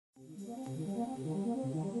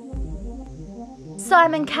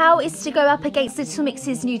Simon Cowell is to go up against Little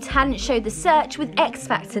Mix's new talent show The Search with X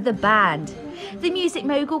Factor the band. The music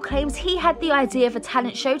mogul claims he had the idea of a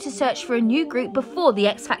talent show to search for a new group before the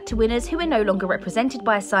X Factor winners, who are no longer represented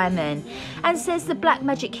by Simon, and says the Black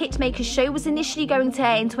Magic Hitmakers show was initially going to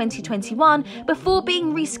air in 2021 before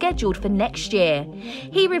being rescheduled for next year.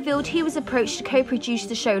 He revealed he was approached to co-produce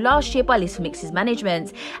the show last year by Little Mix's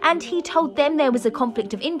management, and he told them there was a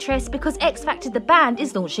conflict of interest because X Factor the band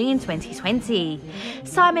is launching in 2020.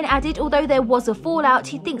 Simon added although there was a fallout,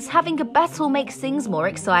 he thinks having a battle makes things more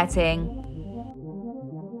exciting.